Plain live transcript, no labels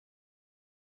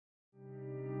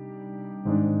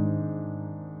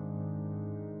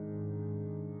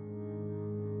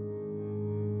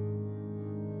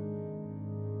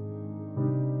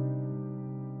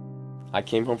I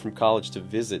came home from college to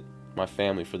visit my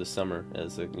family for the summer,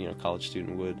 as a college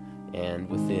student would, and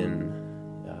within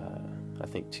I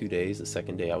think 2 days, the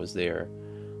second day I was there,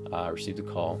 I received a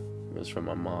call. It was from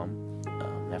my mom.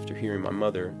 After hearing my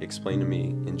mother explain to me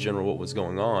in general what was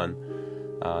going on,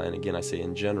 and again I say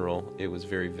in general, it was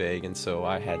very vague, and so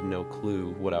I had no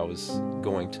clue what I was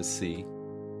going to see.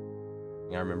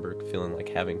 I remember feeling like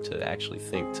having to actually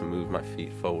think to move my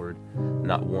feet forward,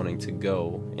 not wanting to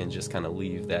go and just kind of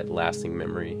leave that lasting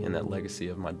memory and that legacy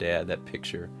of my dad, that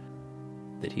picture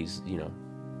that he's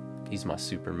my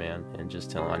Superman, and just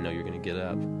tell him, I know you're going to get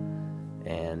up.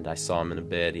 And I saw him in a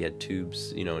bed. He had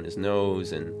tubes, in his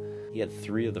nose, and he had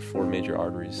 3 of the 4 major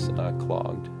arteries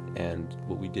clogged. And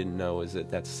what we didn't know is that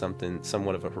that's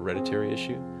somewhat of a hereditary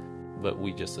issue, but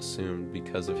we just assumed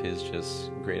because of his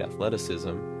just great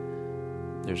athleticism,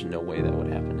 there's no way that would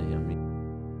happen to him.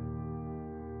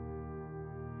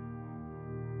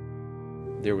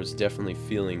 There was definitely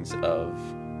feelings of,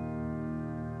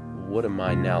 what am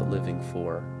I now living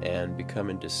for? And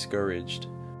becoming discouraged.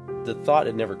 The thought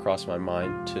had never crossed my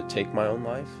mind to take my own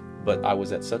life, but I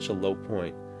was at such a low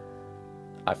point,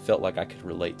 I felt like I could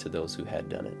relate to those who had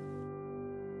done it.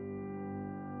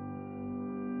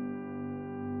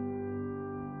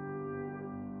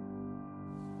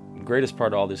 The greatest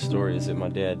part of all this story is that my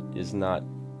dad is not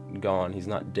gone. He's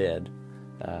not dead.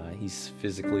 He's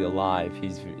physically alive.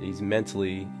 He's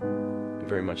mentally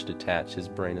very much detached. His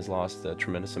brain has lost a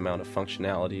tremendous amount of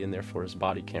functionality, and therefore his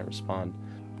body can't respond.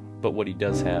 But what he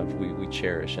does have, we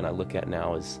cherish, and I look at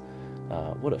now as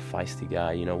what a feisty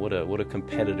guy, what a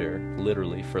competitor,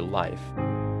 literally, for life.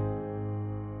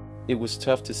 It was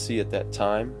tough to see at that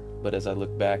time, but as I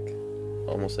look back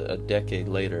almost a decade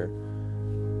later,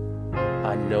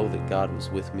 I know that God was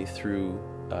with me through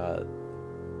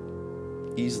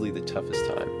easily the toughest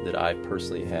time that I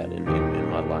personally had in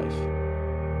my life.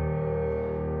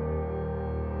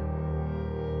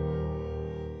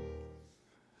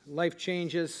 Life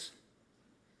changes,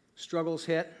 struggles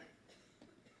hit.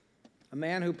 A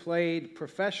man who played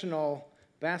professional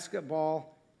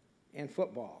basketball and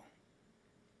football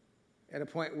at a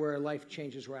point where life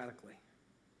changes radically.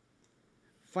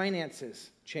 Finances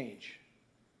change.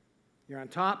 You're on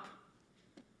top,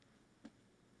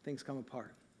 things come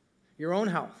apart. Your own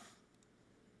health,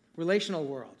 relational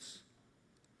worlds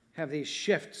have these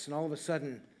shifts, and all of a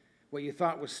sudden, what you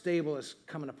thought was stable is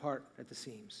coming apart at the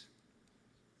seams.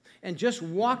 And just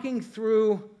walking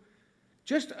through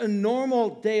just a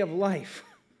normal day of life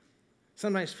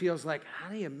sometimes feels like, how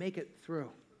do you make it through?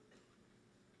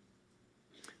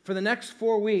 For the next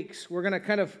 4 weeks, we're going to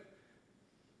kind of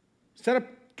set up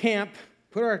camp,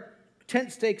 put our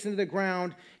tent stakes into the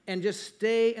ground, and just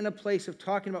stay in a place of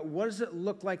talking about what does it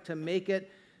look like to make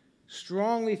it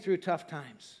strongly through tough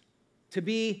times, to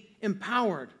be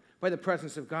empowered by the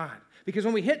presence of God. Because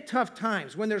when we hit tough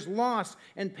times, when there's loss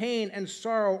and pain and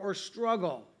sorrow or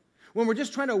struggle, when we're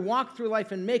just trying to walk through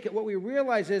life and make it, what we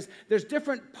realize is there's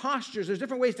different postures, there's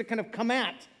different ways to kind of come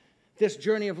at this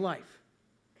journey of life.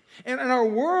 And our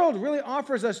world really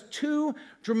offers us 2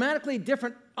 dramatically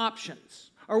different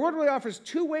options. Our world really offers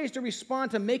 2 ways to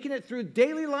respond to making it through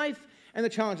daily life and the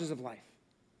challenges of life.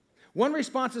 One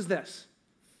response is this: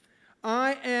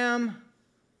 I am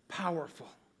powerful.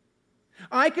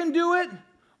 I can do it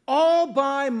all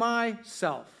by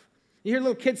myself. You hear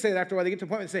little kids say that after a while. They get to a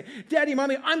point where they say, Daddy,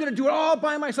 Mommy, I'm going to do it all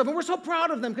by myself. And we're so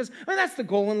proud of them because that's the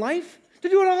goal in life, to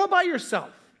do it all by yourself.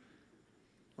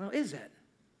 Well, is it?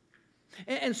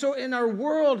 And so in our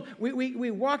world,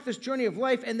 we walk this journey of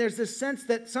life, and there's this sense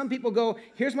that some people go,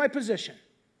 here's my position.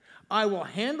 I will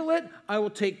handle it. I will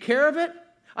take care of it.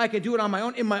 I can do it on my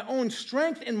own, in my own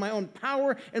strength, in my own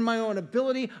power, in my own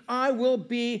ability. I will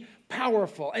be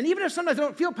powerful. And even if sometimes I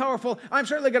don't feel powerful, I'm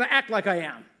certainly going to act like I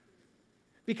am,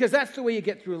 because that's the way you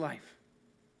get through life.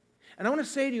 And I want to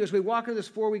say to you, as we walk into this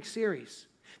 4-week series,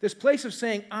 this place of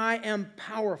saying, I am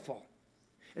powerful,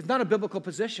 is not a biblical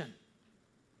position.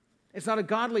 It's not a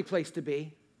godly place to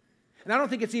be. And I don't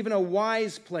think it's even a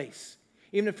wise place,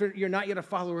 even if you're not yet a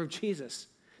follower of Jesus,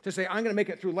 to say, I'm going to make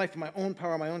it through life in my own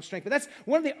power, my own strength. But that's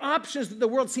one of the options that the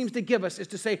world seems to give us, is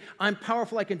to say, I'm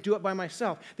powerful, I can do it by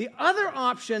myself. The other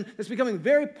option that's becoming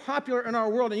very popular in our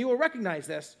world, and you will recognize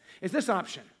this, is this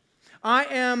option. I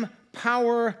am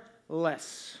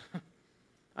powerless.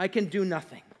 I can do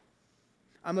nothing.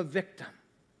 I'm a victim.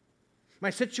 My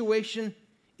situation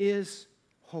is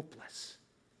hopeless.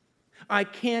 I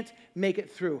can't make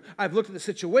it through. I've looked at the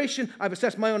situation. I've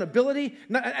assessed my own ability.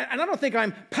 And I don't think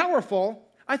I'm powerful.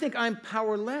 I think I'm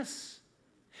powerless.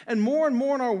 And more in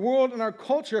our world and our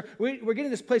culture, we're getting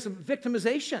this place of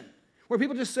victimization where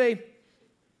people just say,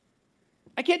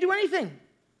 I can't do anything.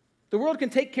 The world can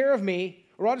take care of me,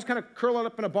 or I'll just kind of curl it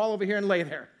up in a ball over here and lay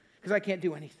there because I can't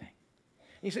do anything.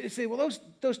 And you say, well,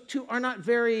 those two are not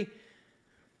very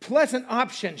pleasant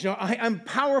options. I'm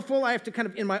powerful. I have to kind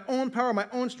of, in my own power, my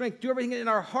own strength, do everything in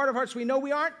our heart of hearts. We know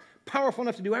we aren't powerful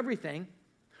enough to do everything.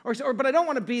 But I don't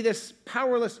want to be this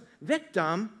powerless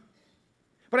victim.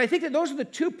 But I think that those are the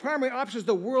two primary options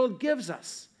the world gives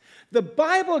us. The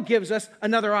Bible gives us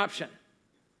another option.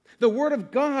 The Word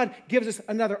of God gives us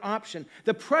another option.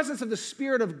 The presence of the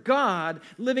Spirit of God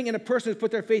living in a person who's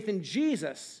put their faith in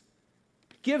Jesus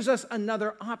gives us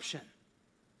another option.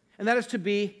 And that is to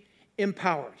be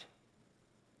empowered.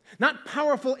 Not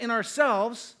powerful in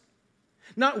ourselves,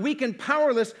 not weak and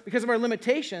powerless because of our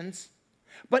limitations,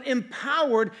 but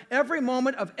empowered every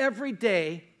moment of every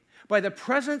day by the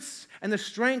presence and the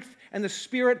strength and the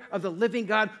Spirit of the living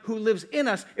God who lives in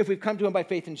us if we've come to Him by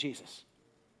faith in Jesus.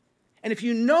 And if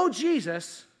you know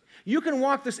Jesus, you can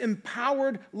walk this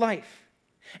empowered life.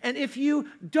 And if you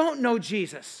don't know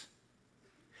Jesus,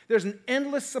 there's an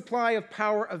endless supply of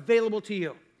power available to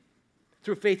you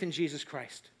through faith in Jesus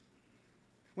Christ.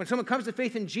 When someone comes to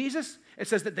faith in Jesus, it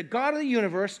says that the God of the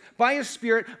universe, by His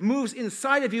Spirit, moves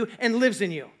inside of you and lives in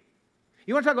you.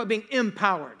 You want to talk about being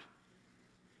empowered.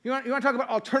 You want to talk about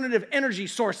alternative energy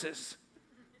sources.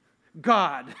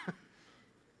 God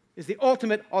is the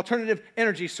ultimate alternative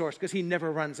energy source because He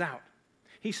never runs out.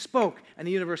 He spoke and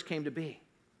the universe came to be.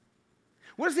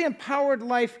 What does the empowered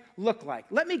life look like?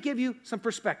 Let me give you some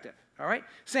perspective, all right?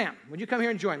 Sam, would you come here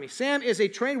and join me? Sam is a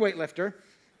trained weightlifter.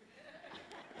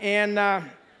 And,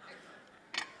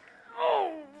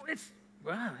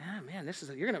 this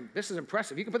is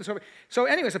impressive. You can put this over. So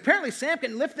anyways, apparently Sam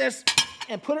can lift this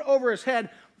and put it over his head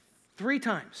 3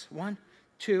 times. 1,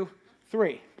 2,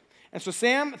 3. And so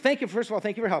Sam, thank you, first of all,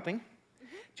 thank you for helping.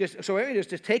 Just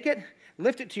take it,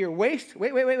 lift it to your waist.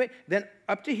 Wait. Then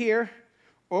up to here,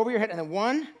 over your head, and then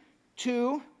 1,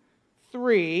 2,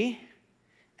 3,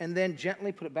 and then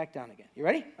gently put it back down again. You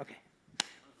ready? Okay.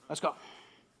 Let's go.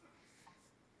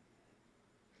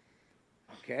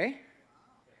 Okay.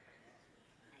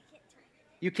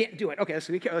 You can't do it. Okay,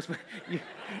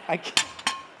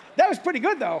 that was pretty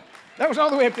good, though. That was all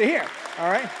the way up to here. All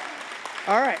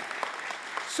right.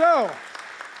 So,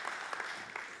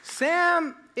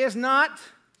 Sam is not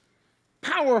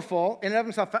powerful in and of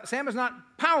himself. Sam is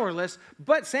not powerless,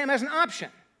 but Sam has an option.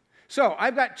 So,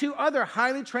 I've got 2 other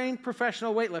highly trained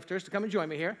professional weightlifters to come and join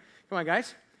me here. Come on,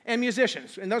 guys. And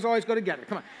musicians. And those always go together.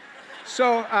 Come on.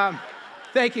 So,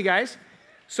 thank you, guys.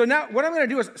 So now what I'm going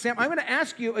to do is, Sam, I'm going to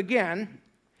ask you again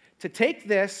to take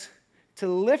this, to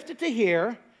lift it to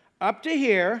here, up to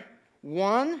here,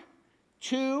 1,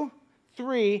 2,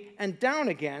 3, and down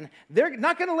again. They're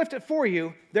not going to lift it for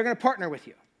you. They're going to partner with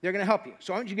you. They're going to help you.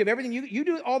 So I want you to give everything. You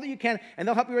do all that you can, and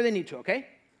they'll help you where they need to, okay?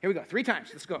 Here we go. 3 times.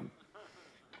 Let's go.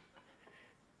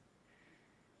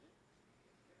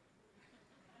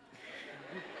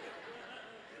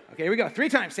 Okay, here we go. 3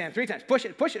 times, Sam. 3 times. Push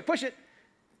it, push it, push it.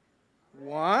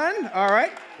 1. All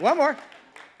right. 1 more.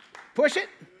 Push it.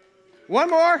 1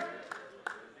 more.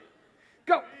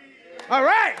 Go. All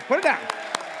right. Put it down.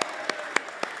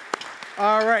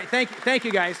 All right. Thank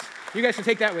you, guys. You guys can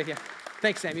take that with you.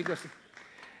 Thanks, Sam. You go.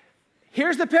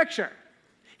 Here's the picture.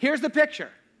 Here's the picture.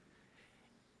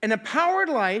 An empowered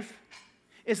life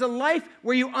is a life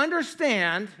where you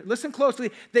understand, listen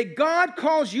closely, that God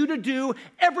calls you to do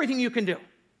everything you can do,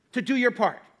 to do your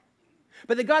part.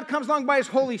 But that God comes along by His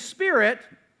Holy Spirit,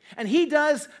 and He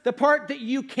does the part that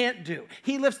you can't do.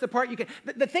 He lifts the part you can.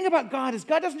 The thing about God is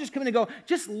God doesn't just come in and go,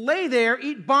 just lay there,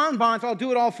 eat bonbons, I'll do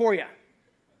it all for you.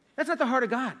 That's not the heart of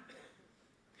God.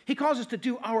 He calls us to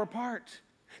do our part,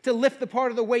 to lift the part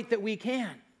of the weight that we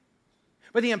can.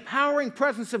 But the empowering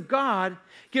presence of God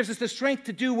gives us the strength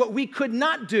to do what we could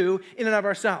not do in and of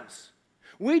ourselves.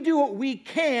 We do what we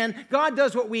can, God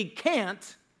does what we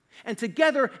can't, and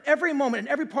together, every moment and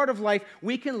every part of life,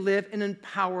 we can live an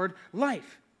empowered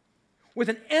life with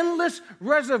an endless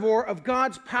reservoir of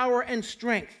God's power and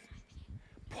strength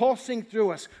pulsing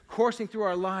through us, coursing through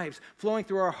our lives, flowing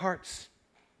through our hearts.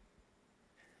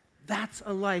 That's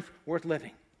a life worth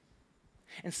living.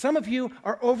 And some of you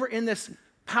are over in this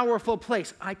powerful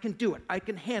place. I can do it. I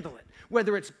can handle it.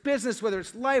 Whether it's business, whether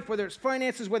it's life, whether it's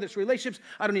finances, whether it's relationships,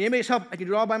 I don't need anybody's help. I can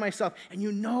do it all by myself. And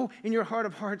you know in your heart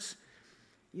of hearts,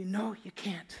 you know you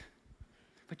can't,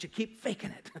 but you keep faking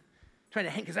it, trying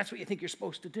to hang, because that's what you think you're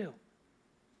supposed to do.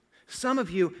 Some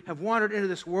of you have wandered into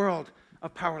this world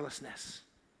of powerlessness,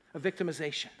 of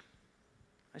victimization.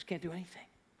 I just can't do anything.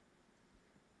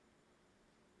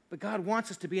 But God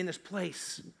wants us to be in this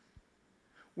place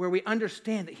where we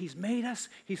understand that He's made us,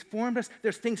 He's formed us,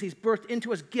 there's things He's birthed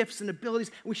into us, gifts and abilities,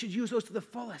 and we should use those to the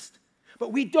fullest.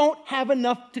 But we don't have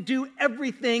enough to do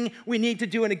everything we need to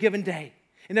do in a given day,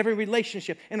 in every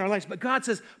relationship in our lives. But God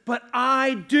says, but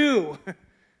I do.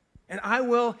 And I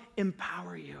will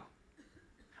empower you.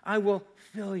 I will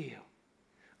fill you.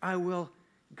 I will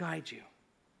guide you.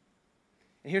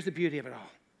 And here's the beauty of it all.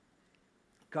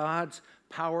 God's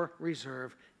power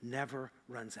reserve never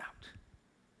runs out.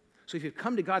 So if you've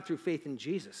come to God through faith in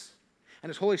Jesus and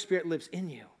His Holy Spirit lives in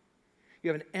you,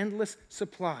 you have an endless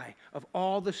supply of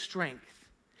all the strength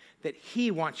that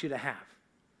He wants you to have.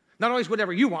 Not always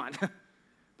whatever you want,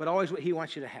 but always what He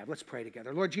wants you to have. Let's pray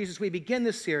together. Lord Jesus, we begin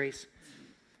this series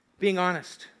being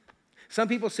honest. Some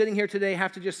people sitting here today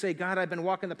have to just say, God, I've been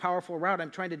walking the powerful route.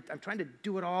 I'm trying to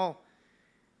do it all.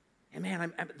 And man,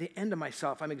 I'm at the end of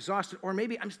myself. I'm exhausted. Or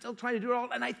maybe I'm still trying to do it all,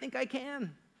 and I think I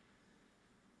can.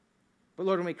 But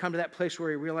Lord, when we come to that place where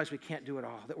we realize we can't do it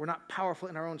all, that we're not powerful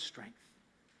in our own strength,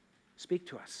 speak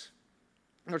to us.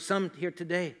 Lord, some here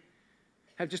today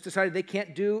have just decided they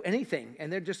can't do anything,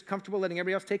 and they're just comfortable letting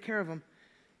everybody else take care of them.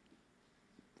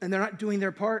 And they're not doing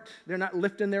their part. They're not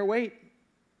lifting their weight.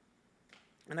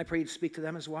 And I pray you'd speak to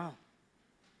them as well.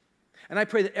 And I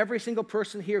pray that every single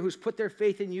person here who's put their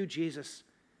faith in you, Jesus,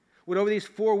 would over these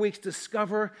 4 weeks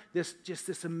discover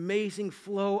this amazing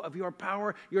flow of your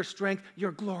power, your strength,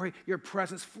 your glory, your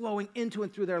presence flowing into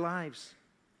and through their lives.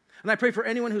 And I pray for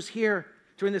anyone who's here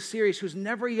during this series who's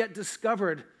never yet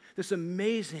discovered this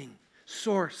amazing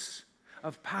source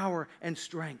of power and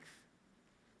strength,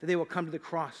 that they will come to the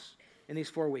cross in these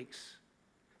 4 weeks.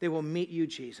 They will meet you,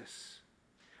 Jesus.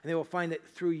 And they will find that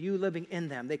through you living in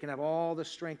them, they can have all the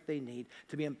strength they need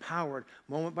to be empowered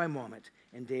moment by moment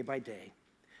and day by day.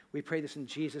 We pray this in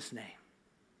Jesus' name.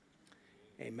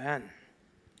 Amen.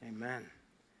 Amen.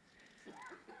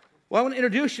 Well, I want to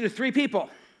introduce you to 3 people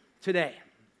today.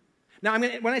 Now,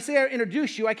 when I say I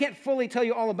introduce you, I can't fully tell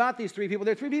you all about these 3 people.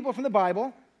 They're 3 people from the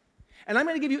Bible. And I'm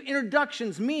going to give you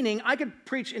introductions, meaning I could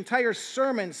preach entire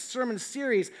sermon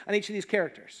series on each of these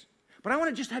characters. But I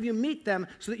want to just have you meet them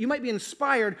so that you might be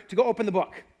inspired to go open the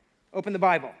book, open the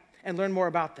Bible, and learn more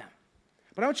about them.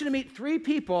 But I want you to meet 3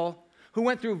 people who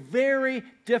went through very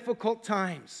difficult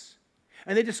times.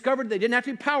 And they discovered they didn't have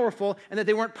to be powerful and that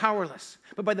they weren't powerless.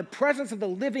 But by the presence of the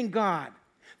living God,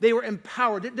 they were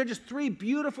empowered. They're just 3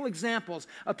 beautiful examples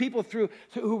of people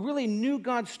who really knew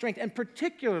God's strength. And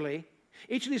particularly,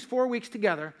 each of these 4 weeks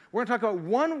together, we're going to talk about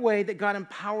one way that God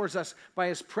empowers us by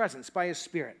His presence, by His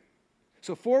Spirit.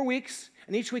 So 4 weeks,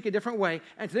 and each week a different way.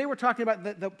 And today we're talking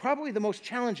about probably the most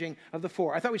challenging of the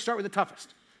 4. I thought we'd start with the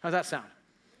toughest. How's that sound?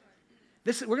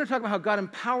 We're going to talk about how God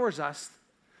empowers us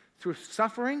through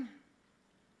suffering,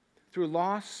 through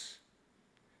loss,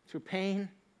 through pain,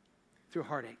 through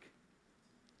heartache.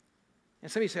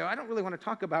 And some of you say, I don't really want to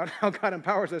talk about how God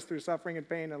empowers us through suffering and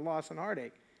pain and loss and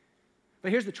heartache.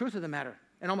 But here's the truth of the matter.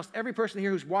 And almost every person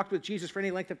here who's walked with Jesus for any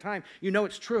length of time, you know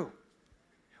it's true.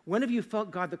 When have you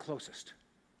felt God the closest?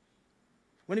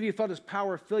 When have you felt His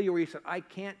power fill you where you said, I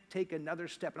can't take another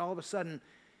step? And all of a sudden,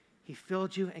 He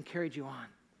filled you and carried you on.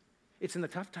 It's in the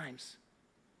tough times.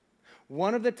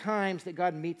 One of the times that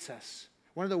God meets us,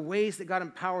 one of the ways that God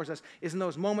empowers us is in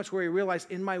those moments where we realize,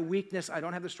 in my weakness, I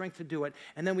don't have the strength to do it.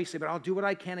 And then we say, but I'll do what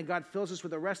I can, and God fills us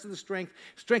with the rest of the strength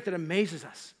that amazes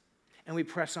us. And we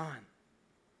press on.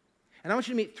 And I want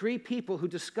you to meet 3 people who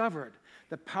discovered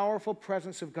the powerful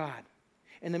presence of God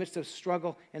in the midst of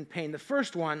struggle and pain. The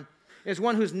first one is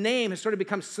one whose name has sort of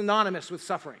become synonymous with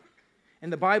suffering in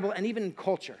the Bible and even in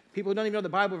culture. People who don't even know the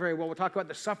Bible very well will talk about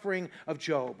the suffering of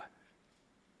Job.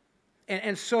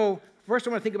 And so, first I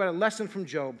want to think about a lesson from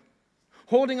Job.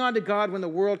 Holding on to God when the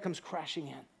world comes crashing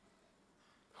in.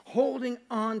 Holding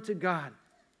on to God.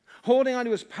 Holding on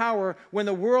to His power when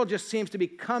the world just seems to be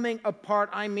coming apart.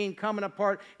 I mean, coming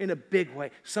apart in a big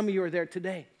way. Some of you are there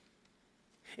today.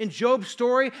 In Job's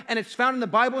story, and it's found in the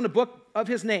Bible in the book of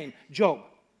his name, Job.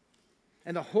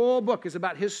 And the whole book is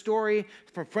about his story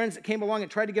from friends that came along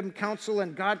and tried to give him counsel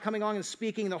and God coming along and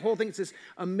speaking. The whole thing is this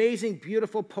amazing,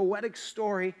 beautiful, poetic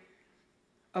story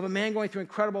of a man going through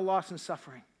incredible loss and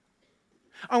suffering.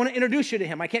 I want to introduce you to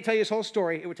him. I can't tell you his whole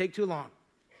story. It would take too long.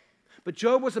 But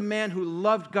Job was a man who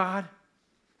loved God,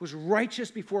 was righteous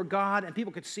before God, and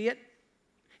people could see it.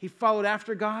 He followed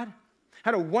after God,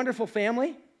 had a wonderful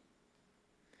family,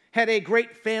 had a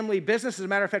great family business. As a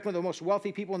matter of fact, one of the most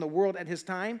wealthy people in the world at his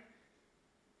time.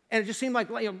 And it just seemed like,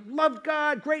 loved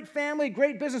God, great family,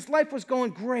 great business. Life was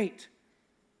going great.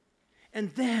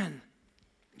 And then,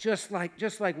 just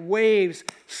like waves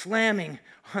slamming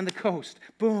on the coast,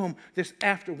 boom,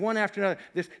 one after another,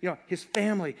 his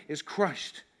family is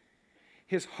crushed.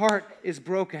 His heart is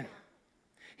broken.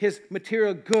 His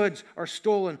material goods are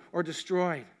stolen or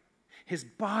destroyed. His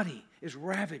body is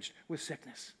ravaged with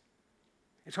sickness.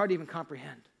 It's hard to even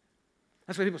comprehend.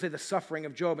 That's why people say the suffering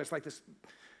of Job, it's like this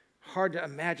hard to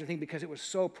imagine thing because it was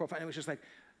so profound. It was just like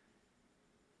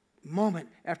moment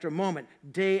after moment,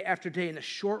 day after day, in a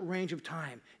short range of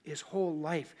time, his whole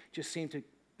life just seemed to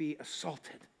be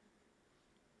assaulted.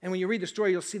 And when you read the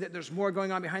story, you'll see that there's more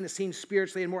going on behind the scenes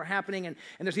spiritually and more happening. And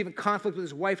there's even conflict with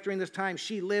his wife during this time.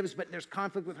 She lives, but there's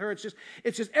conflict with her. It's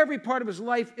just every part of his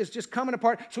life is just coming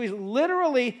apart. So he's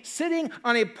literally sitting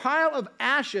on a pile of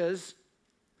ashes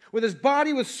with his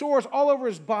body with sores all over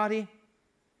his body,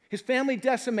 his family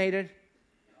decimated,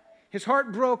 his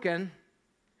heart broken,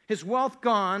 his wealth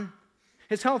gone,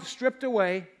 his health stripped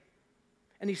away,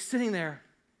 and he's sitting there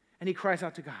and he cries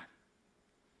out to God.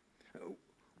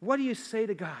 What do you say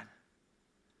to God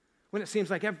when it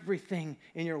seems like everything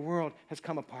in your world has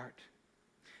come apart?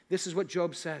 This is what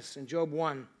Job says in Job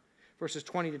 1, verses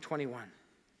 20 to 21.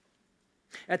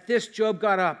 At this, Job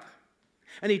got up,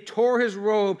 and he tore his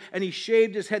robe, and he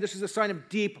shaved his head. This is a sign of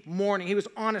deep mourning. He was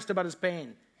honest about his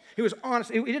pain. He was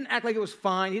honest. He didn't act like it was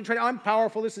fine. He didn't try to, I'm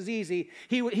powerful, this is easy.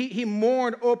 He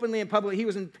mourned openly and publicly. He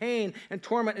was in pain and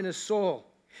torment in his soul.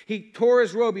 He tore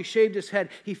his robe. He shaved his head.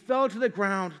 He fell to the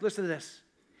ground. Listen to this.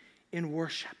 In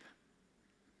worship.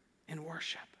 In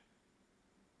worship.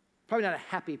 Probably not a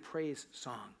happy praise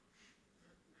song,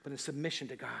 but in submission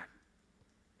to God.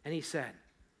 And he said,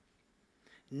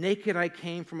 naked I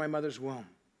came from my mother's womb,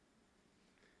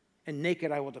 and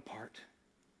naked I will depart.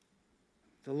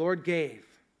 The Lord gave,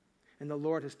 and the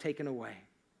Lord has taken away.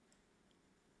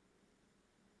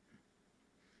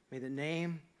 May the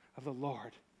name of the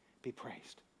Lord be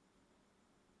praised.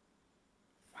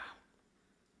 Wow.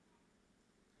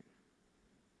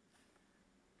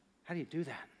 How do you do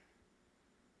that?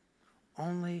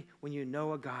 Only when you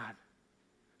know a God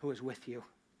who is with you.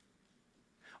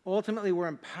 Ultimately, we're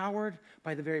empowered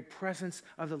by the very presence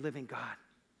of the living God.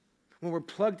 When we're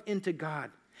plugged into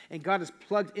God, and God is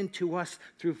plugged into us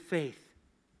through faith,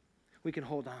 we can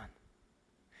hold on.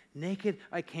 Naked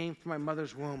I came from my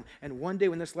mother's womb, and one day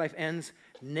when this life ends,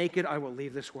 naked I will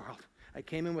leave this world. I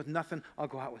came in with nothing, I'll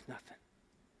go out with nothing.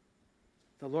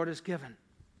 The Lord has given,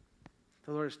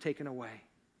 the Lord has taken away.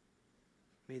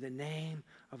 May the name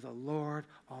of the Lord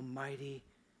Almighty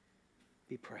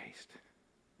be praised.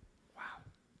 Wow.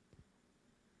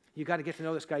 You got to get to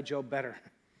know this guy Job better.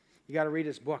 You got to read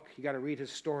his book. You got to read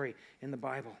his story in the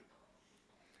Bible.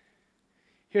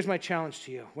 Here's my challenge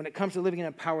to you. When it comes to living an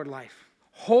empowered life,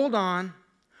 hold on,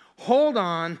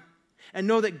 and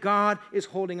know that God is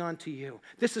holding on to you.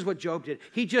 This is what Job did.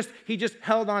 He just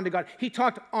held on to God. He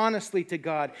talked honestly to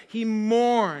God. He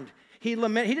mourned. He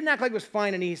lamented. He didn't act like it was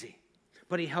fine and easy,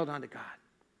 but he held on to God.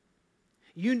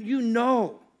 You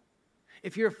know,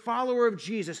 if you're a follower of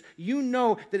Jesus, you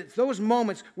know that it's those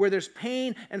moments where there's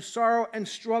pain and sorrow and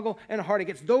struggle and heartache.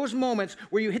 It's those moments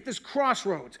where you hit this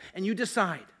crossroads and you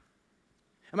decide,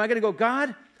 am I going to go,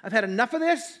 God, I've had enough of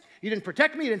this. You didn't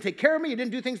protect me. You didn't take care of me. You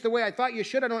didn't do things the way I thought you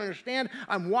should. I don't understand.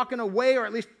 I'm walking away, or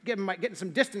at least getting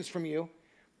some distance from you.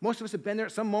 Most of us have been there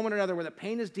at some moment or another where the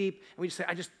pain is deep, and we just say,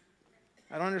 I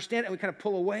don't understand it, and we kind of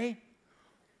pull away.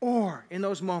 Or in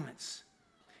those moments,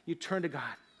 you turn to God,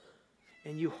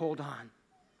 and you hold on. And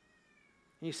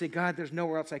you say, God, there's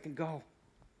nowhere else I can go.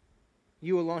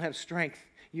 You alone have strength.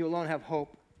 You alone have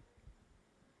hope.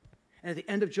 And at the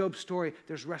end of Job's story,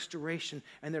 there's restoration,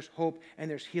 and there's hope, and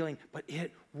there's healing. But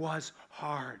it was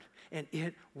hard, and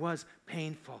it was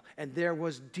painful, and there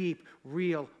was deep,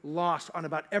 real loss on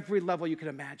about every level you could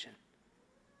imagine.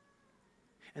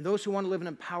 And those who want to live an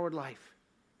empowered life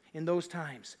in those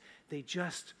times, they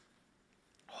just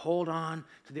hold on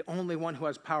to the only one who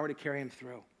has power to carry him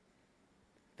through.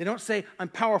 They don't say, I'm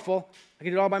powerful, I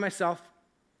can do it all by myself,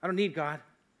 I don't need God.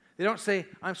 They don't say,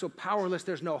 I'm so powerless,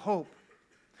 there's no hope.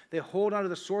 They hold on to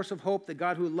the source of hope, the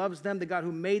God who loves them, the God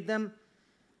who made them.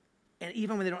 And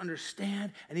even when they don't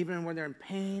understand, and even when they're in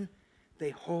pain, they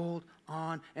hold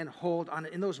on and hold on.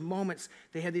 In those moments,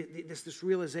 they had this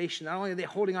realization, not only are they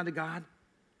holding on to God,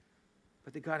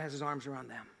 but that God has his arms around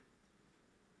them.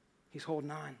 He's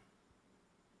holding on.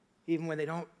 Even when they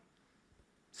don't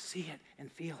see it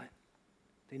and feel it,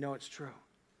 they know it's true.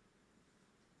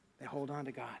 They hold on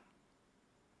to God.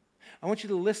 I want you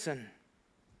to listen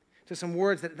to some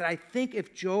words that I think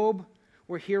if Job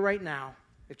were here right now,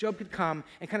 if Job could come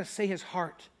and kind of say his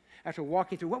heart after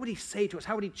walking through, what would he say to us?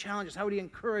 How would he challenge us? How would he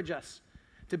encourage us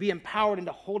to be empowered and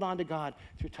to hold on to God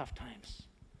through tough times?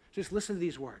 Just listen to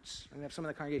these words. I'm going to have some of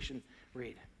the congregation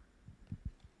read.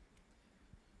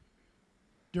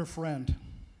 Dear friend,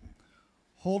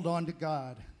 hold on to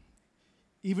God.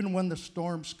 Even when the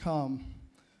storms come,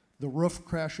 the roof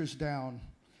crashes down,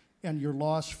 and your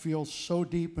loss feels so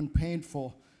deep and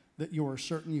painful that you are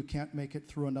certain you can't make it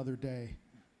through another day,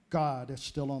 God is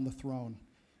still on the throne.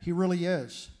 He really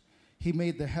is. He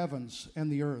made the heavens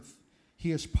and the earth.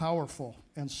 He is powerful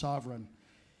and sovereign.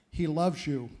 He loves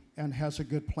you and has a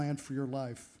good plan for your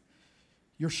life.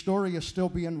 Your story is still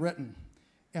being written,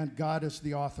 and God is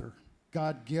the author.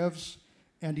 God gives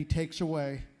and he takes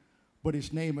away, but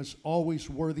his name is always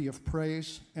worthy of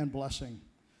praise and blessing.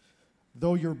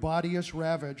 Though your body is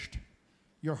ravaged,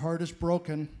 your heart is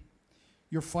broken,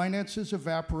 your finances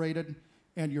evaporated,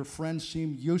 and your friends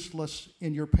seem useless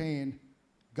in your pain,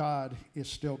 God is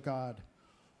still God.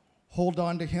 Hold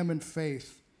on to him in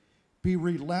faith. Be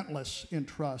relentless in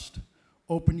trust.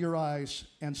 Open your eyes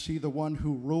and see the one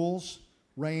who rules,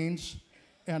 reigns,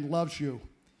 and loves you.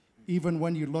 Even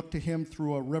when you look to him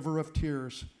through a river of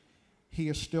tears, he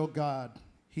is still God.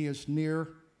 He is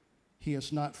near. He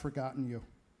has not forgotten you.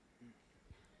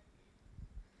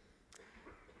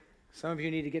 Some of you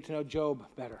need to get to know Job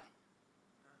better.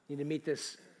 You need to meet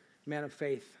this man of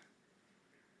faith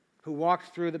who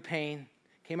walked through the pain,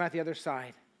 came out the other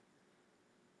side.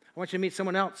 I want you to meet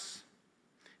someone else.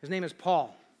 His name is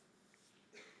Paul.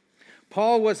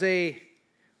 Paul was a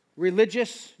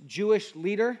religious Jewish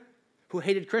leader who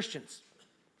hated Christians.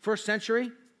 First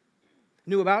century,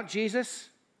 knew about Jesus,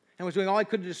 and was doing all he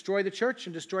could to destroy the church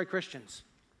and destroy Christians.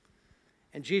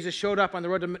 And Jesus showed up on the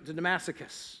road to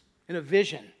Damascus in a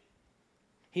vision.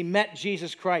 He met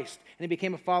Jesus Christ, and he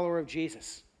became a follower of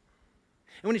Jesus.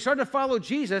 And when he started to follow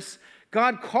Jesus,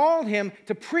 God called him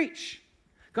to preach.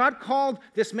 God called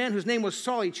this man whose name was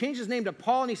Saul. He changed his name to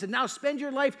Paul, and he said, now spend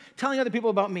your life telling other people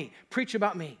about me. Preach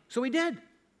about me. So he did.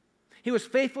 He was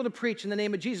faithful to preach in the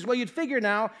name of Jesus. Well, you'd figure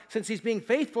now, since he's being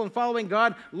faithful and following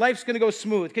God, life's going to go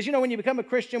smooth. Because, you know, when you become a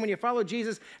Christian, when you follow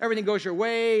Jesus, everything goes your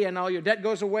way, and all your debt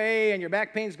goes away, and your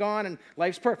back pain's gone, and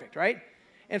life's perfect, right?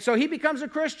 And so he becomes a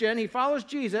Christian, he follows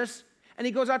Jesus, and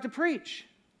he goes out to preach.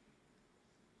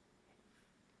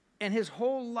 And his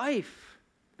whole life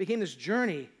became this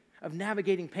journey of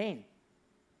navigating pain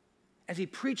as he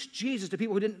preached Jesus to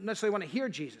people who didn't necessarily want to hear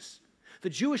Jesus. The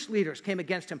Jewish leaders came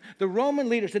against him. The Roman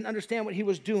leaders didn't understand what he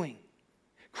was doing.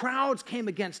 Crowds came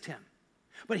against him.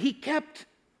 But he kept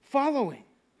following.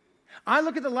 I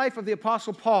look at the life of the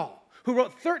Apostle Paul, who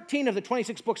wrote 13 of the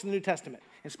 26 books in the New Testament,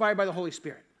 inspired by the Holy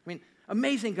Spirit. I mean,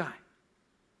 amazing guy.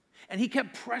 And he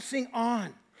kept pressing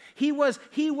on. He was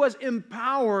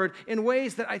empowered in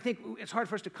ways that I think it's hard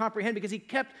for us to comprehend because he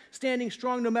kept standing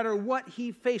strong no matter what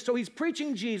he faced. So he's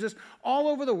preaching Jesus all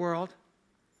over the world.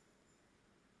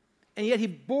 And yet he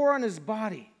bore on his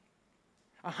body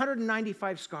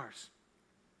 195 scars,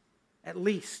 at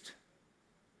least.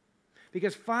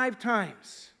 Because 5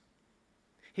 times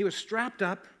he was strapped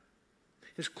up,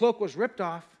 his cloak was ripped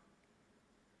off.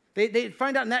 They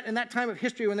find out in that time of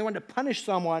history when they wanted to punish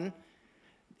someone,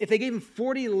 if they gave him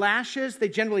 40 lashes, they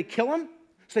generally kill him.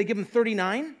 So they give him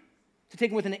 39 to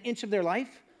take him within an inch of their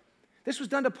life. This was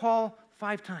done to Paul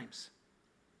 5 times.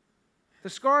 The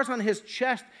scars on his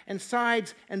chest and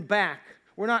sides and back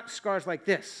were not scars like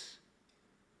this.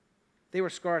 They were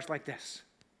scars like this.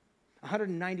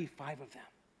 195 of them.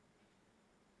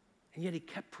 And yet he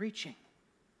kept preaching.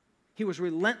 He was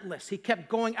relentless. He kept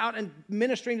going out and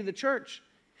ministering to the church.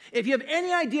 If you have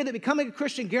any idea that becoming a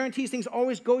Christian guarantees things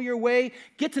always go your way,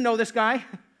 get to know this guy.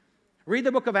 Read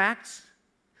the book of Acts.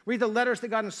 Read the letters that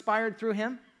God inspired through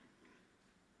him.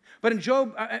 But in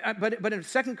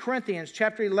 2 Corinthians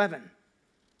chapter 11,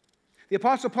 the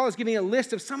Apostle Paul is giving a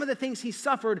list of some of the things he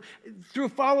suffered through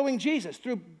following Jesus,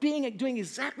 through doing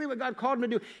exactly what God called him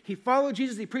to do. He followed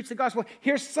Jesus. He preached the gospel.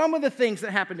 Here's some of the things that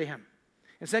happened to him.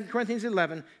 In 2 Corinthians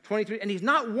 11, 23, and he's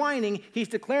not whining, he's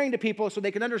declaring to people so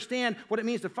they can understand what it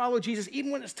means to follow Jesus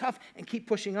even when it's tough and keep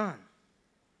pushing on.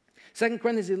 2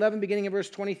 Corinthians 11, beginning in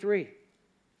verse 23.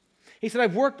 He said,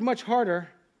 I've worked much harder.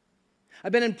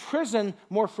 I've been in prison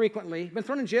more frequently. Been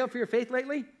thrown in jail for your faith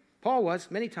lately? Paul was,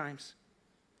 many times.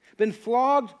 Been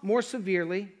flogged more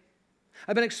severely.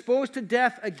 I've been exposed to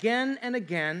death again and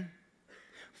again.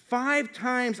 5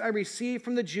 times I received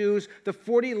from the Jews the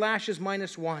 40 lashes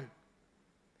minus 1.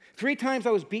 3 times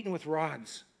I was beaten with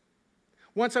rods.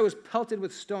 Once I was pelted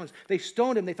with stones. They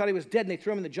stoned him. They thought he was dead, and they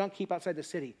threw him in the junk heap outside the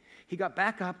city. He got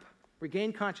back up,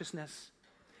 regained consciousness,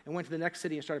 and went to the next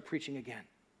city and started preaching again.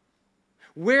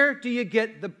 Where do you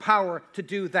get the power to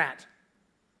do that?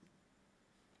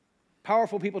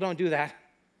 Powerful people don't do that.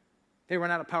 They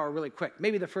run out of power really quick.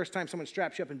 Maybe the first time someone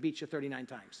straps you up and beats you 39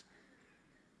 times.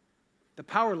 The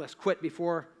powerless quit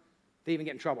before they even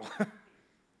get in trouble.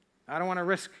 I don't want to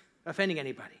risk offending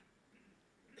anybody.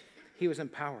 He was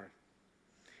empowered.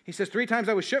 He says, 3 times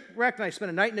I was shipwrecked, and I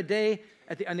spent a night and a day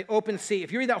on the open sea.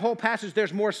 If you read that whole passage,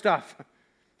 there's more stuff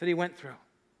that he went through.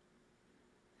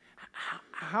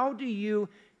 How do you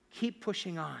keep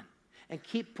pushing on and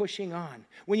keep pushing on?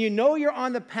 When you know you're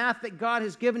on the path that God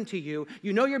has given to you,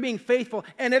 you know you're being faithful,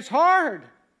 and it's hard.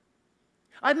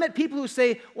 I've met people who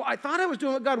say, well, I thought I was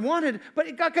doing what God wanted, but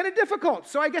it got kind of difficult,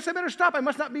 so I guess I better stop. I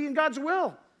must not be in God's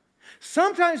will.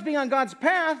 Sometimes being on God's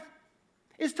path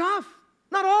is tough.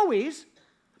 Not always,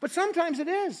 but sometimes it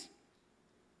is.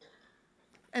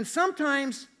 And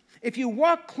sometimes, if you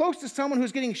walk close to someone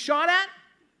who's getting shot at,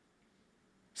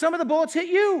 some of the bullets hit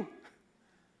you.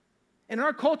 In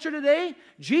our culture today,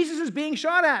 Jesus is being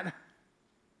shot at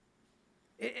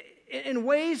in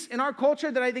ways in our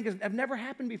culture that I think have never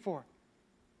happened before.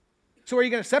 So are you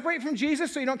going to separate from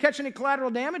Jesus so you don't catch any collateral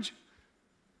damage?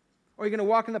 Or are you going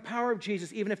to walk in the power of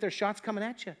Jesus even if there's shots coming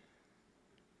at you?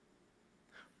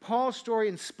 Paul's story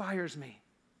inspires me.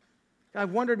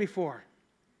 I've wondered before,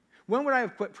 when would I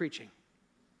have quit preaching?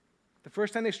 The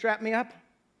first time they strapped me up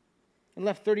and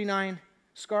left 39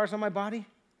 scars on my body?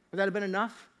 Would that have been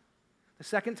enough? The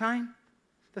second time?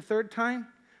 The third time?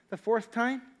 The fourth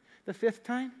time? The fifth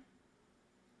time?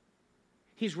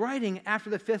 He's writing after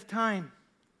the 5th time.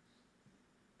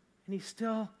 And he's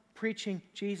still preaching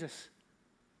Jesus.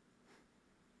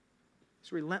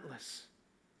 It's relentless.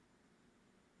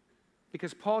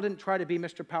 Because Paul didn't try to be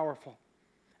Mr. Powerful.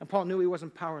 And Paul knew he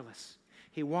wasn't powerless.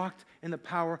 He walked in the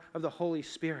power of the Holy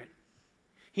Spirit.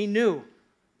 He knew,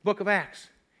 book of Acts,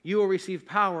 you will receive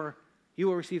power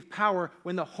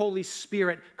when the Holy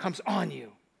Spirit comes on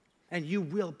you. And you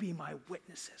will be my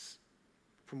witnesses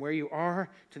from where you are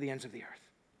to the ends of the earth.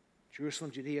 Jerusalem,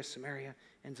 Judea, Samaria,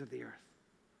 ends of the earth.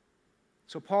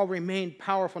 So Paul remained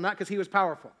powerful, not because he was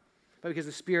powerful, but because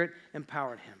the Spirit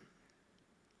empowered him.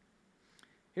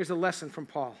 Here's a lesson from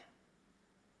Paul.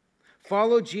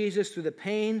 Follow Jesus through the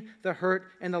pain, the hurt,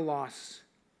 and the loss,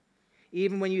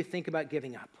 even when you think about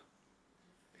giving up.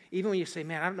 Even when you say,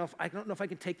 man, I don't know if I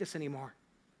can take this anymore.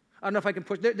 I don't know if I can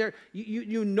push.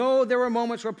 You know there were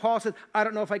moments where Paul said, I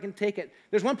don't know if I can take it.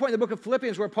 There's one point in the book of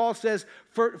Philippians where Paul says,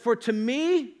 for to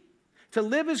me, to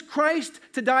live is Christ,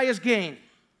 to die is gain.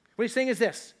 What he's saying is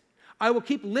this: I will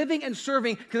keep living and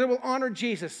serving because I will honor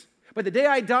Jesus. But the day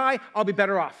I die, I'll be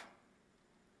better off.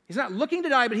 He's not looking to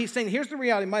die, but he's saying, here's the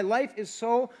reality. My life is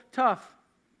so tough.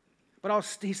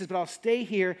 But he says, I'll stay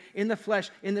here in the flesh,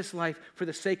 in this life, for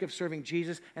the sake of serving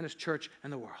Jesus and his church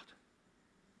and the world.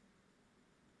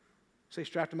 So they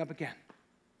strapped him up again.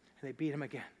 And they beat him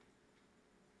again.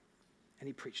 And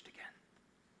he preached again.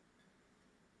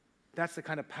 That's the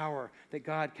kind of power that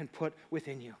God can put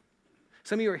within you.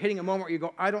 Some of you are hitting a moment where you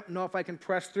go, I don't know if I can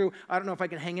press through. I don't know if I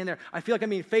can hang in there. I feel like I'm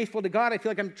being faithful to God. I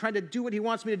feel like I'm trying to do what he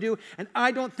wants me to do. And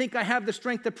I don't think I have the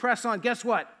strength to press on. Guess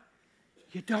what?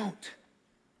 You don't.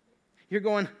 You're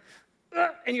going,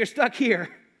 and you're stuck here.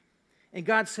 And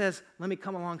God says, let me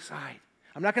come alongside.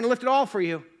 I'm not going to lift it all for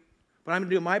you, but I'm going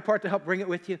to do my part to help bring it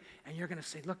with you. And you're going to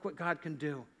say, look what God can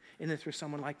do in and through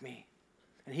someone like me.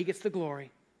 And he gets the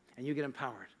glory, and you get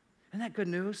empowered. Isn't that good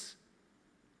news?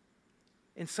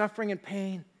 In suffering and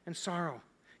pain and sorrow,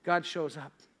 God shows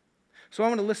up. So I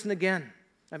want to listen again.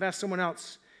 I've asked someone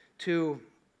else to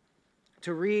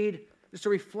read just a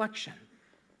reflection.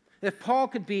 If Paul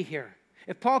could be here,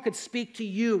 if Paul could speak to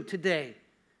you today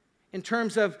in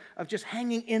terms of just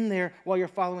hanging in there while you're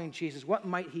following Jesus, what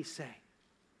might he say?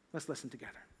 Let's listen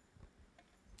together.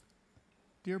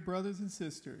 Dear brothers and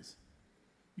sisters,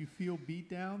 you feel beat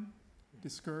down,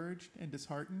 discouraged, and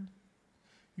disheartened?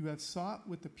 You have sought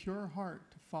with a pure heart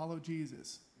to follow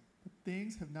Jesus, but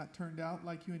things have not turned out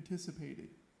like you anticipated.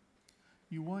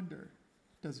 You wonder,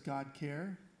 does God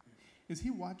care? Is he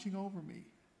watching over me?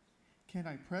 Can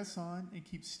I press on and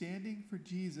keep standing for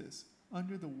Jesus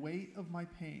under the weight of my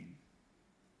pain?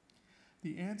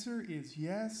 The answer is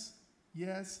yes,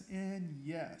 yes, and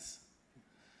yes.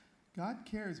 God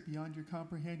cares beyond your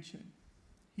comprehension.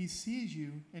 He sees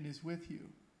you and is with you.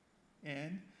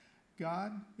 And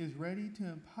God is ready to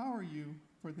empower you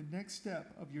for the next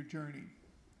step of your journey.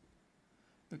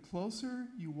 The closer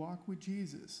you walk with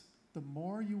Jesus, the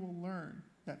more you will learn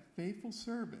that faithful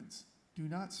servants do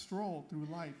not stroll through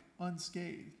life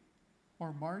unscathed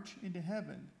or march into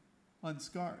heaven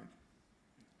unscarred.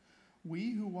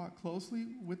 We who walk closely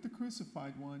with the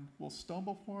crucified one will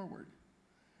stumble forward,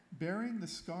 bearing the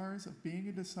scars of being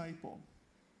a disciple.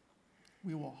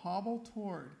 We will hobble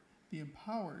toward the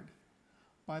empowered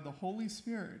by the Holy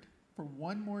Spirit for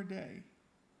one more day,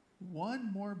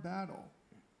 one more battle,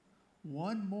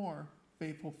 one more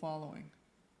faithful following.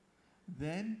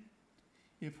 Then,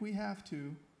 if we have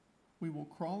to, we will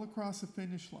crawl across the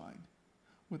finish line,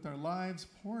 with our lives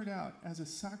poured out as a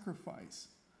sacrifice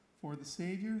for the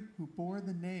Savior who bore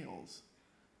the nails,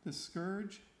 the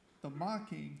scourge, the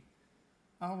mocking,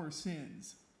 our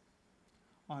sins.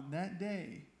 On that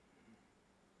day,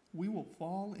 we will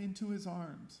fall into his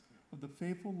arms of the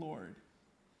faithful Lord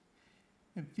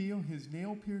and feel his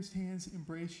nail-pierced hands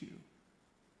embrace you.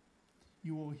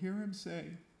 You will hear him say,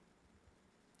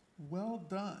 "Well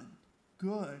done,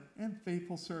 good and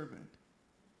faithful servant,"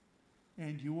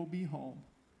 and you will be home.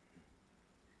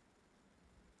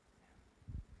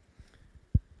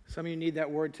 Some of you need that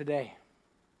word today.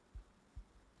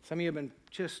 Some of you have been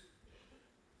just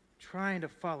trying to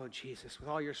follow Jesus with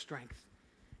all your strength,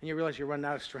 and you realize you're running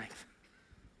out of strength.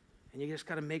 And you just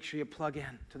got to make sure you plug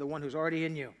in to the one who's already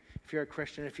in you, if you're a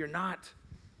Christian. If you're not,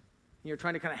 and you're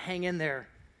trying to kind of hang in there,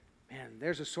 man,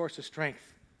 there's a source of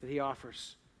strength that he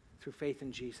offers through faith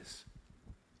in Jesus.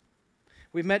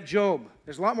 We've met Job.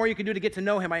 There's a lot more you can do to get to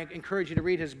know him. I encourage you to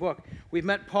read his book. We've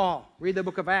met Paul. Read the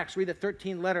book of Acts. Read the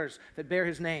 13 letters that bear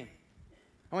his name.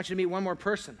 I want you to meet one more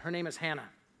person. Her name is Hannah.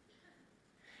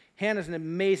 Hannah's an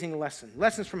amazing lesson.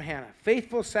 Lessons from Hannah.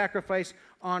 Faithful sacrifice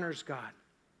honors God.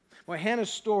 Well,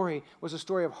 Hannah's story was a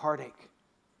story of heartache.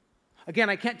 Again,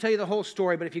 I can't tell you the whole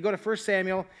story, but if you go to 1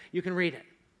 Samuel, you can read it.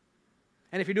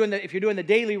 And if you're doing the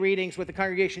daily readings with the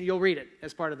congregation, you'll read it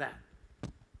as part of that.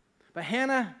 But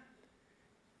Hannah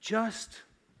just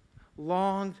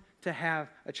longed to have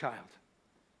a child.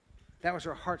 That was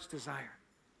her heart's desire.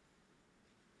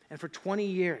 And for 20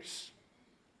 years,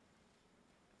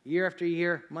 year after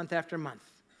year, month after month,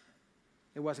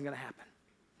 it wasn't going to happen.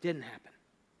 Didn't happen.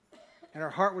 And her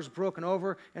heart was broken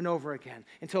over and over again.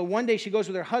 Until one day she goes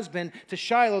with her husband to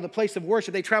Shiloh, the place of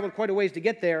worship. They traveled quite a ways to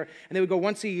get there, and they would go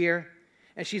once a year.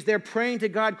 And she's there praying to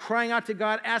God, crying out to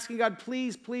God, asking God,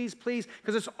 please, please, please,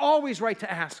 because it's always right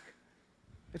to ask.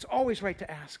 It's always right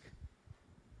to ask.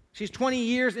 She's 20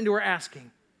 years into her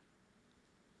asking.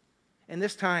 And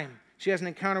this time, she has an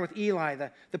encounter with Eli,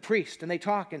 the priest, and they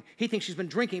talk, and he thinks she's been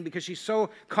drinking because she's so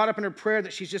caught up in her prayer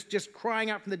that she's just crying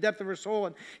out from the depth of her soul,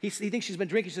 and he thinks she's been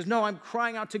drinking. She says, no, I'm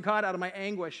crying out to God out of my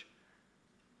anguish.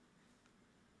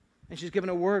 And she's given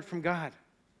a word from God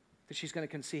that she's going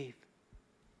to conceive.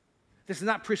 This is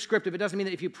not prescriptive. It doesn't mean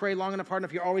that if you pray long enough, hard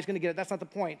enough, you're always going to get it. That's not the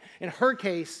point. In her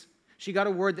case, she got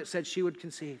a word that said she would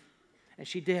conceive, and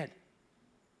she did.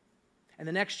 And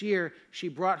the next year, she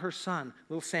brought her son,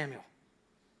 little Samuel,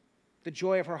 the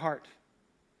joy of her heart,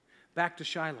 back to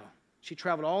Shiloh. She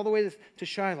traveled all the way to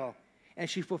Shiloh, and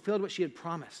she fulfilled what she had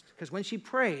promised. Because when she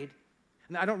prayed,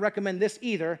 and I don't recommend this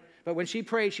either, but when she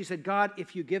prayed, she said, God,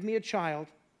 if you give me a child,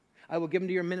 I will give him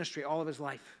to your ministry all of his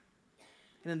life.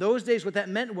 And in those days, what that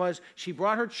meant was she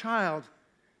brought her child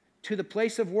to the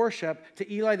place of worship,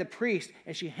 to Eli the priest,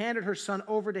 and she handed her son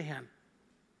over to him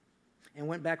and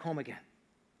went back home again.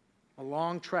 A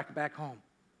long trek back home.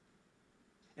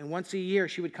 And once a year,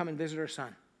 she would come and visit her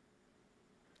son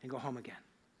and go home again.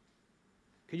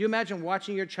 Could you imagine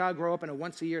watching your child grow up in a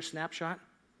once-a-year snapshot?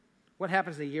 What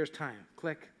happens in a year's time?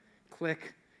 Click,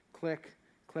 click, click,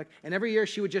 click. And every year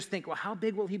she would just think, well, how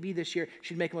big will he be this year?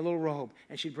 She'd make him a little robe,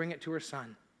 and she'd bring it to her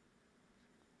son.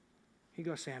 Here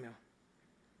you go, Samuel.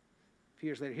 A few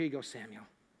years later, here you go, Samuel.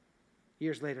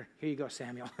 Years later, here you go,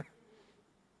 Samuel.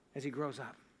 As he grows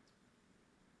up.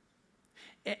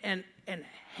 And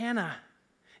Hannah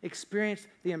experienced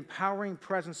the empowering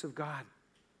presence of God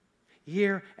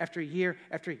year after year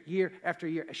after year after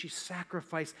year as she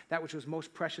sacrificed that which was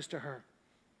most precious to her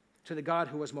to the God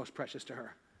who was most precious to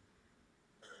her.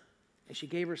 And she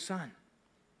gave her son.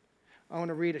 I want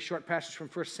to read a short passage from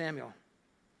 1 Samuel,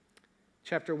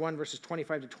 chapter 1, verses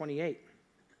 25 to 28.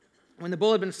 When the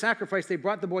bull had been sacrificed, they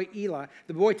brought the boy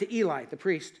to Eli, the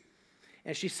priest.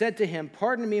 And she said to him,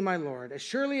 pardon me, my Lord, as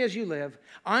surely as you live,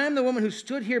 I am the woman who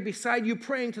stood here beside you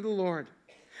praying to the Lord.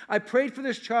 I prayed for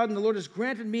this child, and the Lord has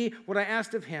granted me what I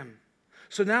asked of him.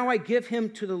 So now I give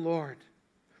him to the Lord.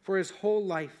 For his whole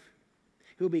life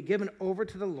he will be given over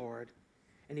to the Lord,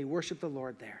 and he worshiped the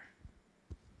Lord there.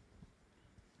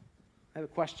 I have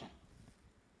a question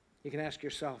you can ask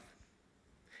yourself.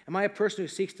 Am I a person who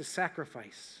seeks to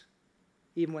sacrifice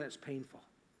even when it's painful?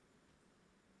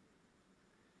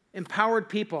 Empowered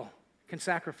people can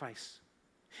sacrifice.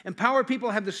 Empowered people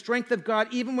have the strength of God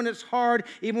even when it's hard,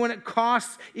 even when it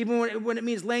costs, even when it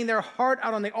means laying their heart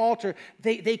out on the altar.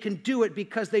 They can do it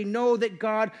because they know that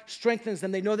God strengthens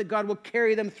them. They know that God will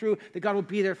carry them through, that God will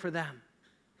be there for them.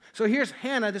 So here's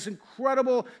Hannah, this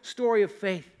incredible story of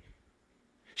faith.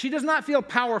 She does not feel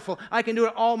powerful. I can do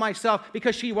it all myself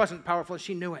because she wasn't powerful.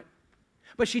 She knew it.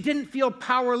 But she didn't feel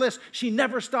powerless. She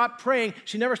never stopped praying.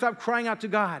 She never stopped crying out to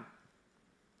God.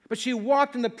 But she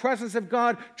walked in the presence of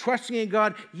God, trusting in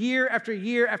God year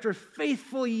after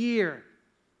faithful year.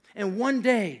 And one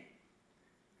day,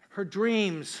 her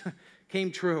dreams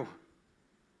came true.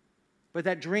 But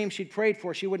that dream she'd prayed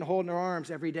for, she wouldn't hold in her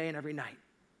arms every day and every night.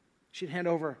 She'd hand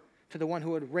over to the one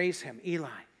who would raise him, Eli.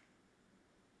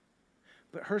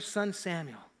 But her son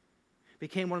Samuel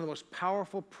became one of the most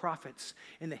powerful prophets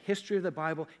in the history of the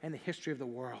Bible and the history of the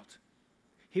world.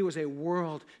 He was a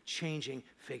world-changing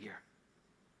figure.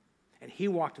 And he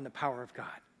walked in the power of God,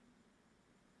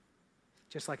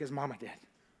 just like his mama did.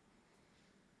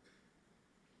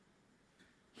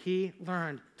 He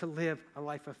learned to live a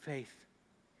life of faith,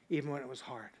 even when it was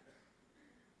hard,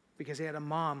 because he had a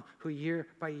mom who year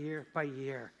by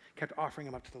year kept offering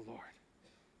him up to the Lord.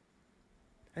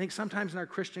 I think sometimes in our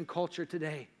Christian culture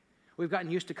today, we've gotten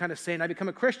used to kind of saying, I become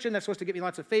a Christian, that's supposed to give me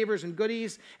lots of favors and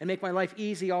goodies and make my life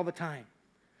easy all the time.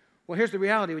 Well, here's the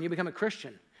reality. When you become a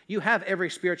Christian, you have every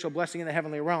spiritual blessing in the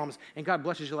heavenly realms, and God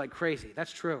blesses you like crazy.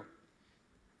 That's true.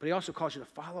 But he also calls you to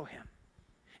follow him.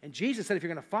 And Jesus said, if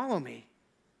you're going to follow me,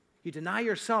 you deny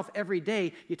yourself every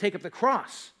day, you take up the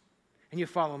cross, and you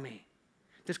follow me.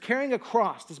 Does carrying a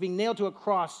cross, does being nailed to a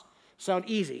cross sound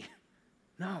easy?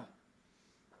 No.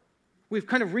 We've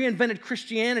kind of reinvented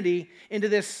Christianity into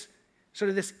this sort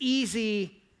of this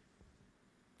easy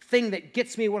thing that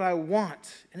gets me what I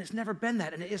want. And it's never been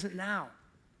that, and it isn't now.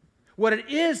 What it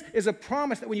is a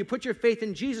promise that when you put your faith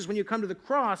in Jesus, when you come to the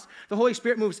cross, the Holy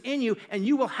Spirit moves in you, and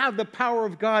you will have the power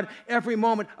of God every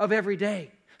moment of every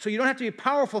day. So you don't have to be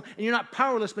powerful, and you're not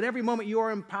powerless, but every moment you are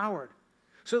empowered.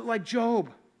 So like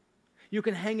Job, you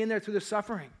can hang in there through the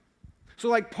suffering. So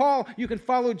like Paul, you can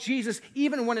follow Jesus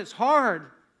even when it's hard,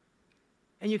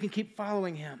 and you can keep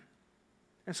following him.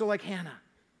 And so like Hannah,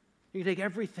 you can take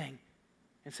everything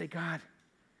and say, God,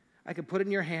 I can put it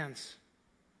in your hands,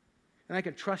 and I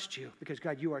can trust you because,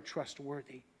 God, you are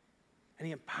trustworthy. And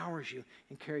he empowers you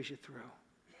and carries you through.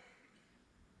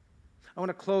 I want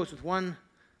to close with one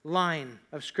line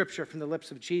of scripture from the lips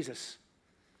of Jesus.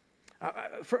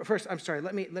 First, I'm sorry,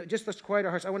 let's quiet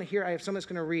our hearts. I want to hear, I have someone that's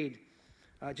going to read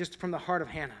just from the heart of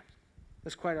Hannah.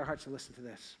 Let's quiet our hearts and listen to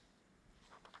this.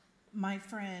 My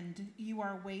friend, you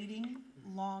are waiting,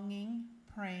 longing,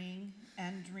 praying,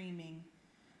 and dreaming.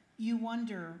 You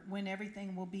wonder when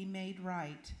everything will be made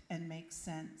right and make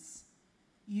sense.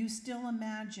 You still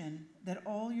imagine that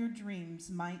all your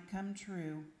dreams might come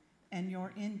true and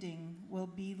your ending will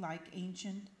be like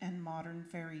ancient and modern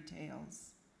fairy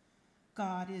tales.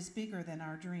 God is bigger than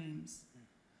our dreams.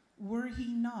 Were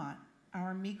he not,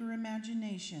 our meager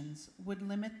imaginations would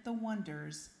limit the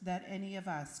wonders that any of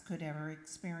us could ever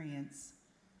experience.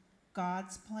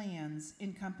 God's plans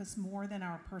encompass more than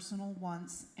our personal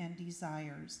wants and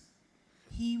desires.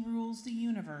 He rules the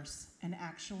universe and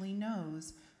actually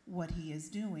knows what he is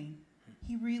doing.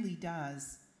 He really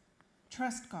does.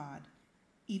 Trust God,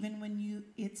 even when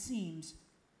it seems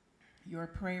your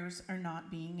prayers are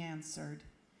not being answered.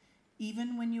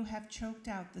 Even when you have choked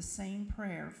out the same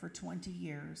prayer for 20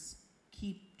 years,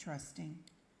 keep trusting.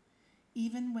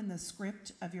 Even when the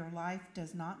script of your life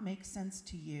does not make sense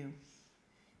to you,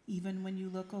 even when you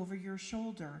look over your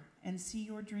shoulder and see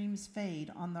your dreams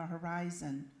fade on the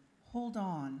horizon, hold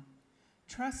on.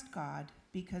 Trust God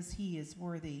because he is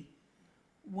worthy.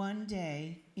 One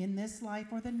day, in this life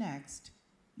or the next,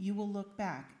 you will look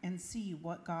back and see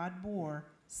what God bore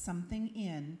something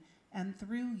in and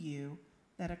through you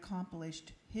that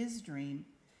accomplished his dream,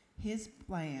 his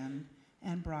plan,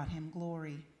 and brought him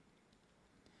glory.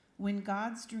 When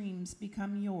God's dreams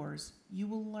become yours, you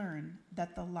will learn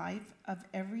that the life of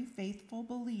every faithful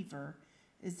believer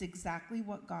is exactly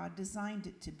what God designed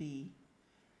it to be.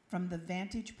 From the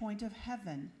vantage point of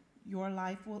heaven, your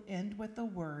life will end with the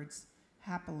words,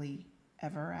 happily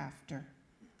ever after.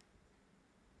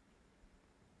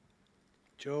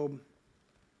 Job,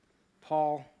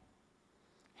 Paul,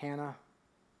 Hannah,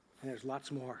 and there's lots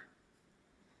more.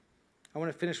 I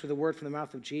want to finish with a word from the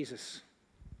mouth of Jesus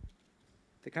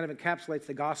that kind of encapsulates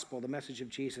the gospel, the message of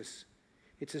Jesus.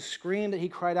 It's a scream that he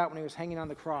cried out when he was hanging on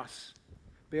the cross,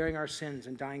 bearing our sins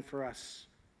and dying for us.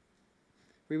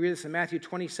 We read this in Matthew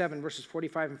 27, verses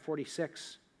 45 and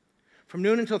 46. From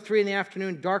noon until 3 in the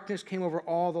afternoon, darkness came over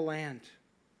all the land.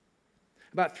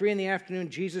 About 3 in the afternoon,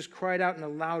 Jesus cried out in a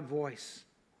loud voice,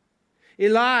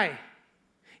 Eli,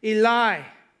 Eli,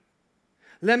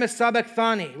 lema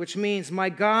sabachthani, which means, my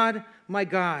God,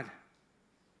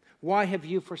 why have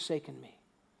you forsaken me?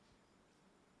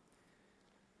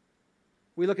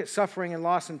 We look at suffering and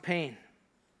loss and pain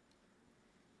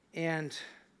and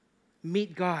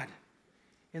meet God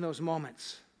in those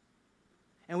moments.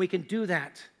 And we can do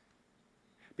that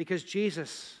because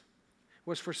Jesus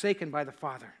was forsaken by the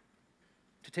Father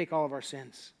to take all of our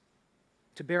sins,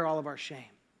 to bear all of our shame.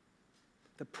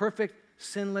 The perfect,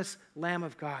 sinless Lamb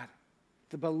of God,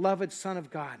 the beloved Son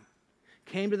of God,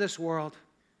 came to this world,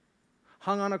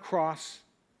 hung on a cross,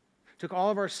 took all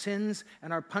of our sins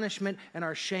and our punishment and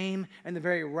our shame and the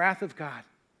very wrath of God.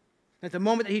 And at the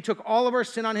moment that he took all of our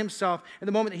sin on himself, at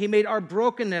the moment that he made our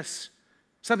brokenness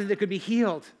something that could be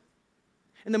healed,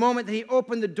 in the moment that he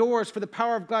opened the doors for the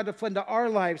power of God to flood into our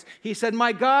lives, he said,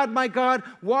 my God,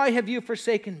 why have you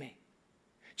forsaken me?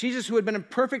 Jesus, who had been in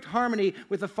perfect harmony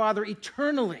with the Father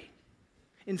eternally,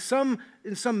 in some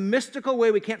mystical way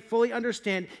we can't fully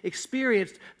understand,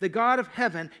 experienced the God of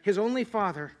heaven, his only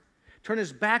Father, turn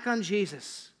his back on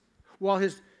Jesus while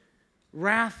his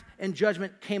wrath and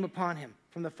judgment came upon him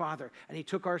from the Father, and he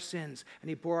took our sins and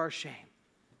he bore our shame.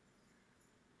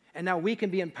 And now we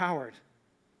can be empowered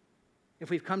if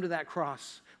we've come to that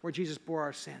cross where Jesus bore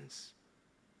our sins,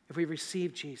 if we've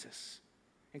received Jesus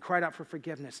and cried out for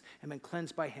forgiveness and been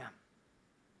cleansed by him.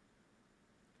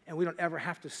 And we don't ever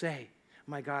have to say,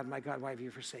 my God, why have you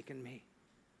forsaken me?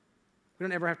 We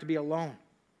don't ever have to be alone.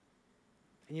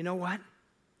 And you know what?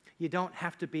 You don't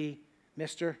have to be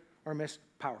Mr. or Miss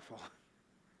Powerful.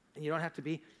 And you don't have to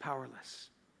be powerless.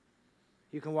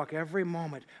 You can walk every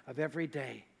moment of every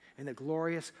day in the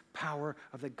glorious power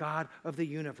of the God of the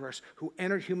universe who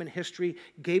entered human history,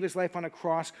 gave his life on a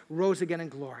cross, rose again in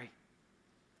glory,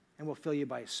 and will fill you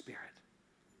by his Spirit,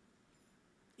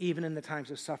 even in the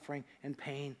times of suffering and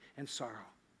pain and sorrow.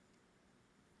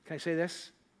 Can I say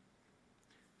this?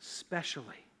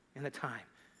 Especially in the time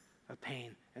of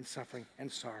pain and suffering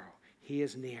and sorrow, he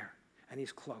is near and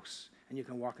he's close, and you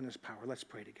can walk in his power. Let's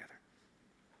pray together.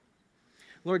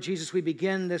 Lord Jesus, we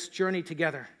begin this journey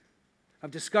together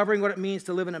of discovering what it means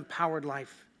to live an empowered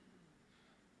life.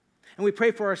 And we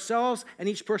pray for ourselves and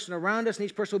each person around us, and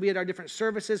each person will be at our different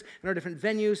services and our different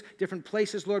venues, different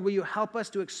places. Lord, will you help us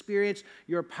to experience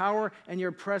your power and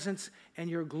your presence and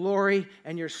your glory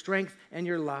and your strength and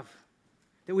your love,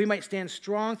 that we might stand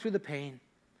strong through the pain,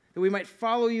 that we might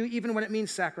follow you even when it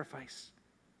means sacrifice,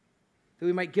 that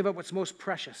we might give up what's most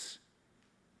precious,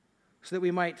 so that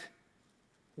we might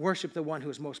worship the one who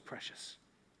is most precious.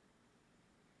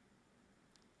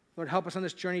 Lord, help us on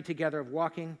this journey together of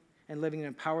walking and living an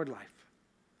empowered life.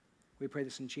 We pray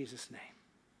this in Jesus' name.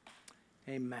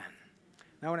 Amen.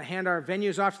 Now I want to hand our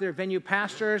venues off to their venue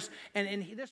pastors. And in this